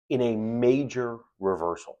In a major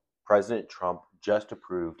reversal, President Trump just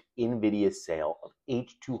approved Nvidia's sale of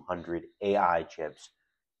H200 AI chips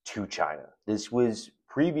to China. This was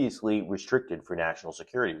previously restricted for national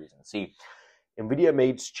security reasons. See, Nvidia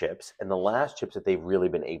makes chips, and the last chips that they've really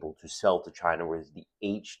been able to sell to China was the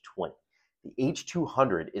H20. The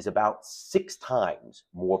H200 is about 6 times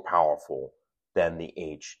more powerful than the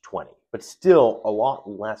H20, but still a lot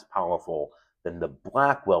less powerful than the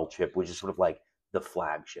Blackwell chip, which is sort of like the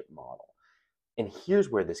flagship model. And here's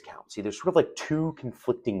where this counts. See, there's sort of like two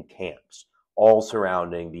conflicting camps all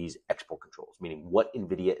surrounding these export controls, meaning what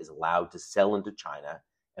Nvidia is allowed to sell into China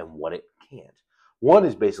and what it can't. One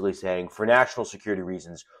is basically saying, for national security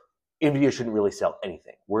reasons, Nvidia shouldn't really sell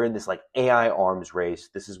anything. We're in this like AI arms race.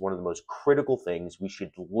 This is one of the most critical things. We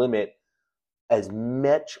should limit as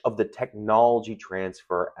much of the technology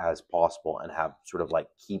transfer as possible and have sort of like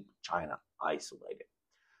keep China isolated.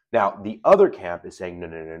 Now, the other camp is saying,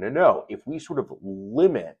 no. If we sort of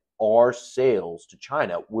limit our sales to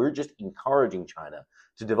China, we're just encouraging China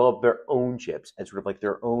to develop their own chips and sort of like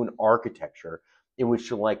their own architecture in which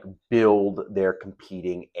to like build their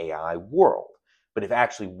competing AI world. But if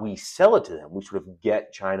actually we sell it to them, we sort of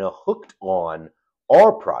get China hooked on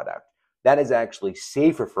our product, that is actually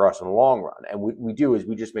safer for us in the long run. And what we do is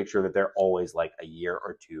we just make sure that they're always like a year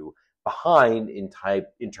or two behind in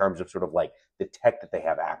terms of sort of like the tech that they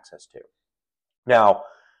have access to. Now,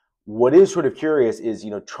 what is sort of curious is,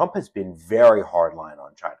 Trump has been very hardline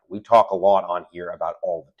on China. We talk a lot on here about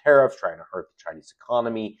all the tariffs trying to hurt the Chinese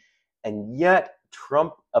economy, and yet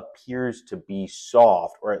Trump appears to be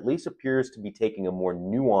soft, or at least appears to be taking a more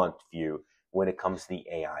nuanced view when it comes to the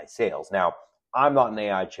AI sales. Now, I'm not an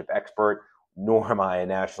AI chip expert, nor am I a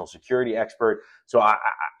national security expert. So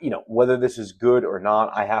whether this is good or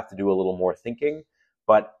not, I have to do a little more thinking.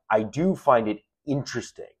 But I do find it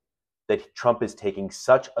interesting that Trump is taking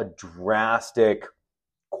such a drastic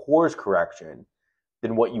course correction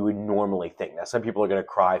than what you would normally think. Now, some people are going to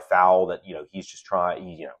cry foul that, he's just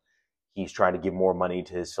he's trying to give more money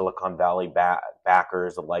to his Silicon Valley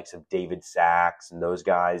backers, the likes of David Sachs and those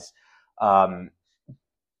guys.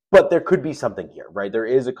 But there could be something here, right? There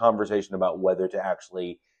is a conversation about whether to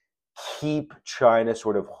actually keep China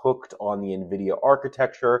sort of hooked on the Nvidia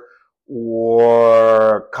architecture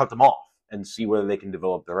or cut them off and see whether they can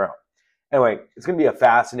develop their own. Anyway, it's going to be a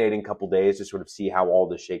fascinating couple days to sort of see how all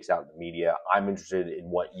this shakes out in the media. I'm interested in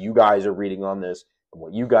what you guys are reading on this and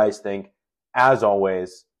what you guys think. As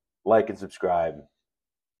always, like and subscribe.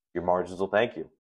 Your margins will thank you.